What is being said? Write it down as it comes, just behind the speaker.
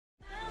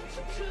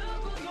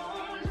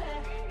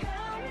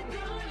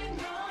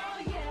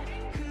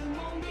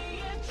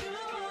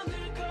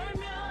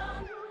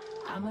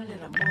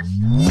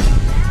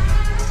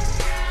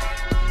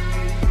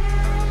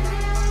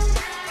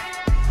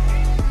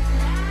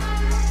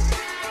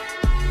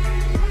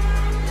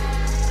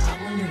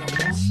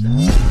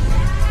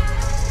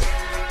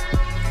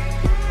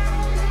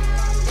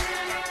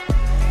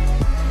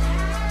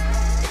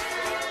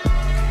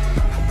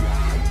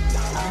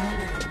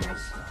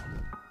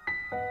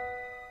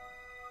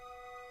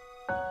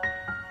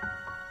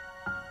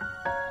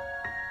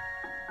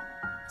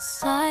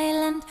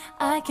Silent,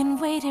 I can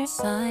wait here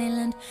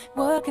silent,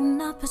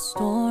 working up a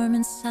storm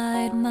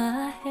inside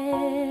my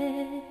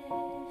head.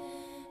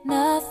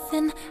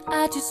 Nothing,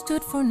 I just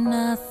stood for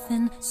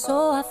nothing,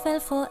 so I fell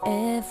for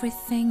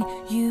everything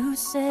you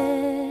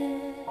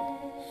said.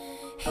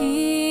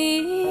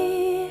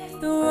 Hear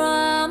the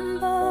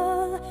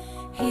rumble,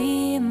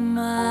 hear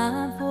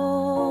my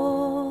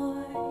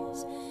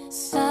voice.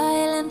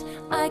 Silent,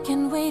 I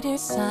can wait here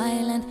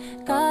silent,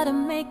 gotta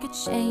make a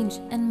change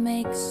and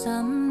make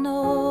some noise.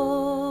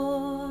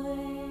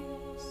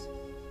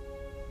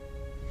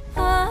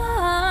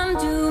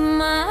 Undo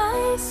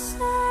my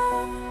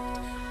set,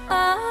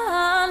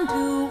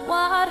 undo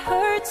what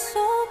hurt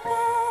so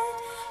bad,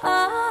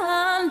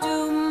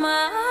 undo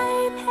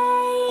my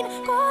pain,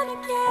 gonna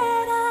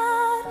get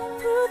out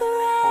through the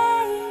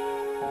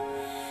rain.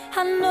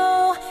 I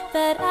know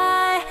that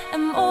I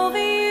am over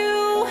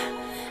you,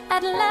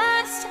 at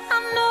last I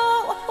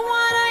know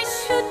what I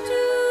should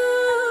do.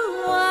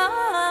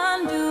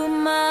 Undo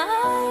myself.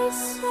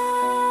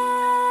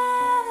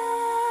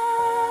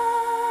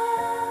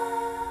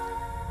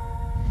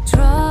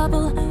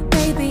 Trouble,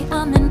 baby,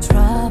 I'm in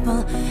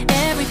trouble.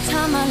 Every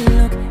time I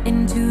look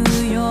into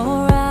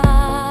your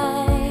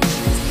eyes.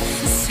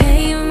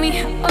 Save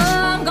me, oh,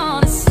 I'm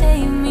gonna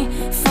save me,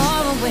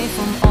 far away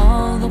from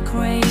all the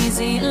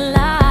crazy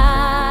lies.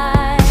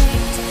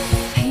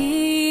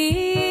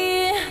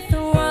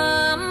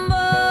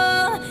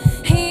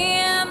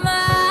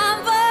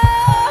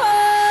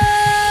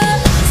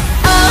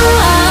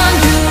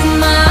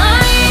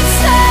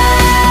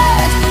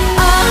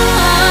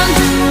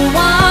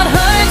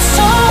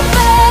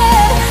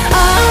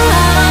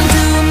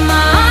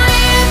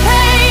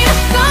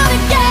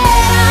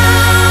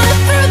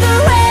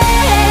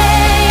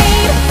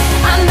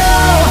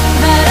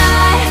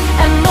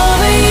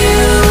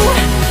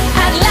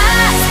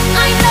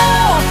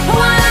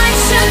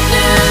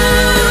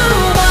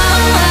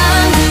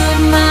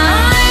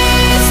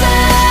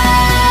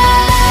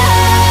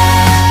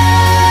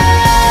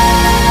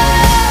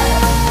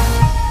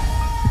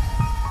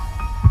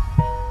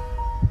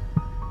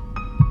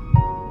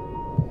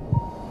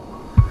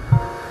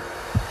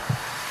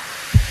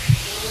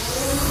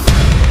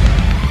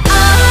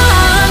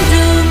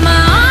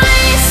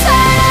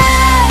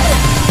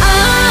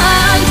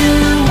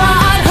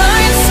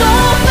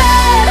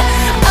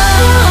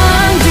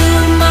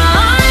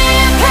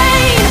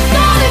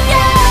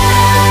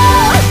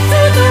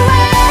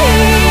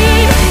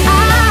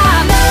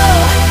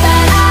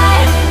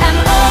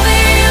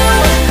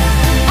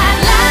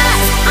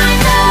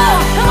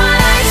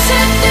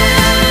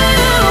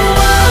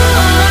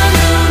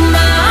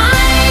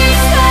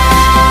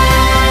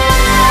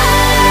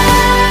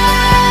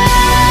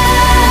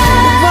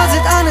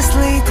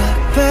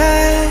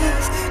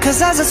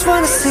 I just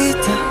wanna see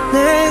the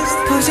next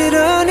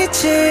부지런히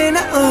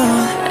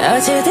지나온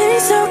어제들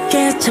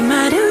속에 참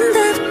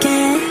아름답게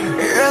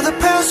Yeah, the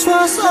past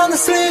was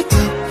honestly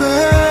the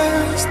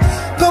best,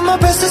 but my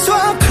best is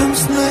what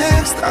comes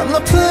next. I'm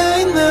not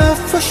playing that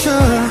for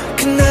sure.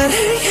 그날을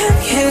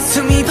향해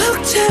숨이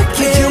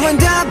벅차게 You and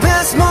the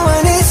best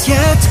moment is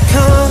yet to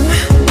come.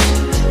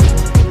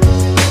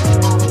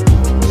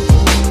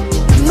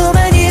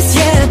 Moment is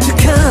yet to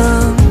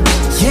come.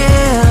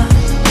 Yeah.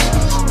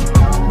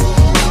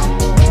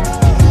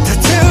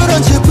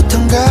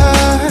 언제부턴가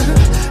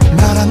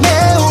말하네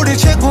우리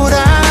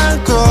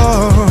최고라고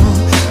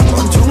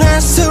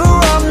온종할 수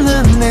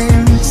없는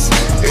일스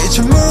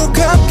이제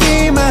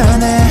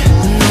무겁기만 해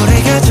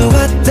노래가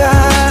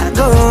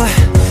좋았다고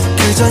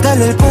그저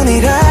달랠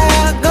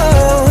뿐이라고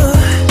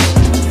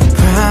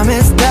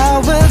Promise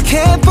that we'll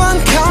keep on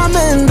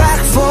coming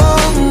back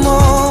for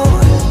more.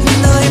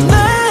 너의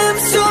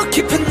마음속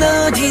깊은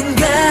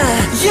어딘가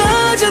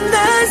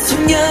여전한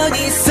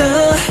소년이 있어.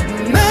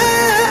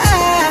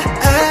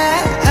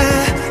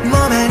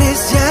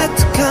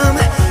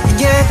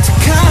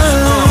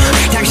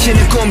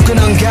 당신은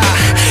꿈꾸는가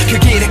그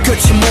길의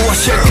끝이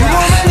무엇일까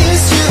Moment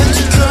is yet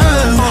to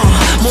come.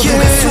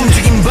 모두의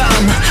숨죽인 밤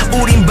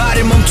우린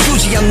발을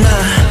멈추지 않나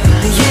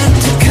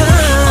Yet to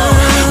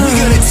come. We're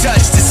gonna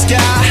touch the sky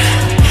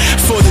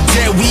for the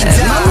day we die.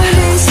 Moment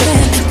is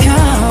yet to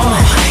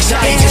come.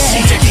 자 이제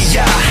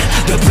시작이야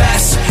The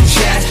best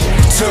yet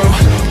to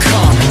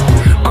come.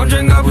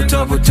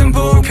 언젠가부터 붙은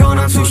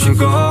불편한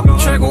수식어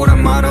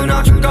최고란 말은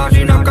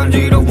아직까지 난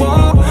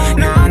간지러워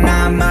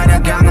난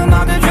말야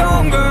강음하게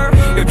좋은 걸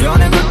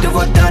예전에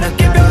그때와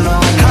다르게 별로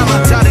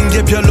아마 다른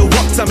게 별로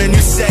없다면 you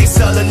say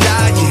so the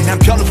lie. 난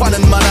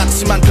변화는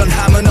많았지만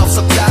변함은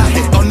없었다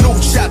해 어느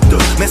샷도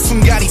매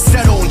순간이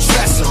새로운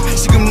트레서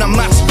지금 난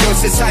마치 그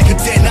세상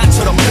그때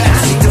나처럼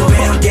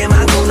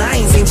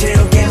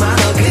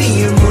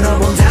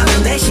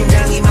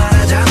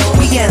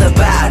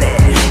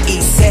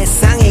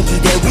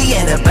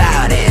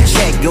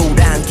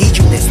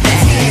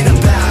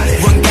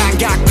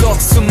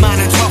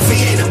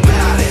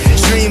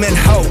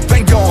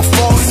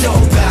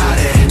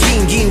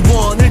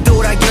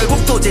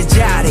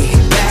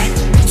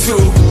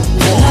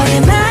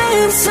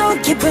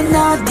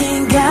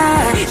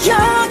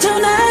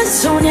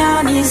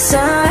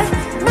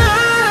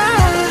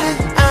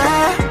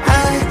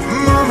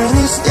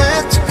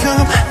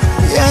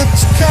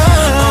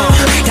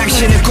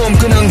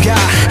건가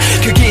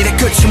그 길의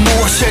끝이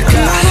무엇일까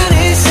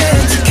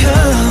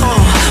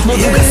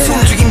모두가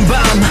숨죽인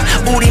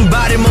밤 우린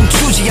발을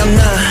멈추지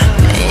않나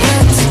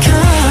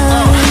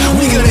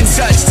We gonna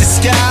touch the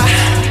sky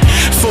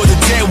For the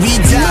day we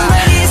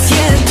die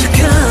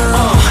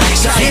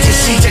자 이제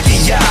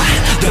시작이야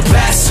The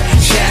best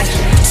yet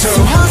to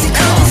come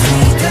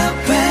The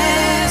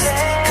best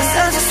Cause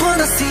I just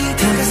wanna see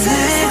the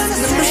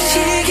best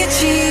눈부시게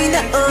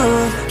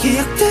지나온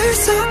기억들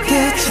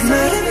속에 참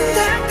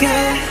아름답게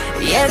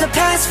Yeah the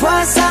past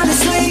was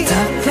honestly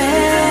the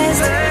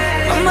best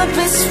But my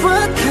best is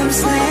what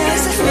comes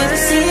next We're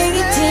seeing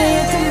it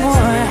even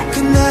more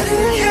그날을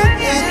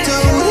향해 또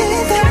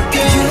우리답게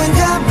You and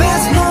the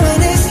best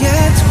moment is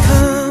yet to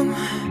come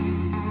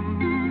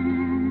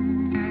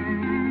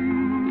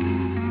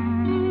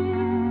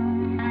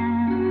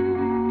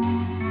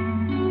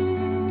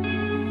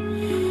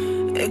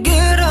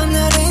그런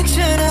날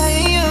있잖아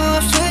이유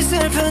없이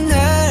슬픈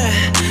날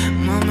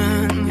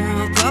몸은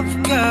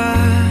무겁고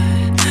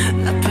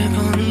나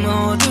빼곤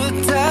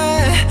모두 다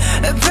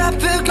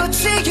바쁠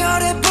꽃이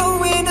열해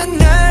보이는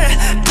날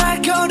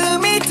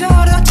발걸음이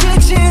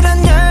떨어지질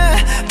않아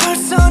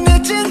벌써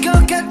늦은 것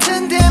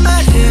같은데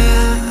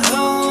말야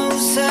온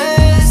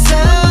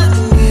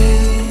세상이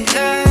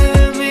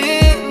날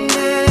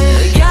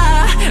믿네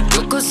야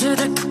곳곳을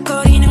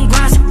덜컥거리는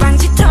과색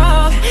방지턱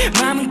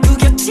마음은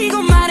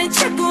구겨지고 말은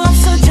자꾸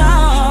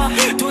없어져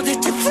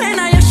도대체 왜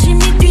나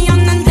열심히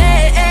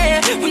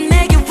뛰었는데 왜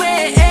내게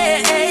왜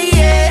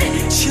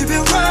집에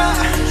와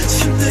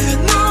침대에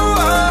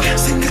누워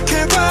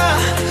생각해봐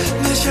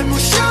내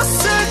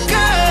잘못이었을까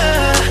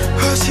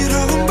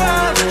어지러운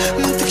밤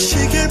문득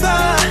시계를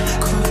봐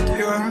곧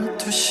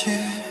 12시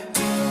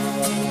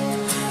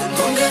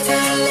뭔가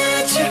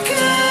달라질까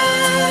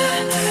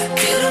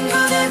그런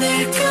건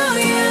아닐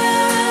거야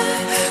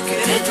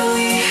그래도 이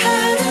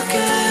하루가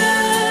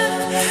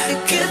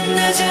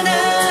끝나잖아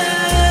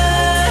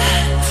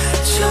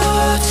저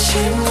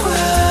아침과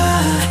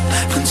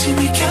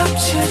분침이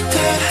겹칠 때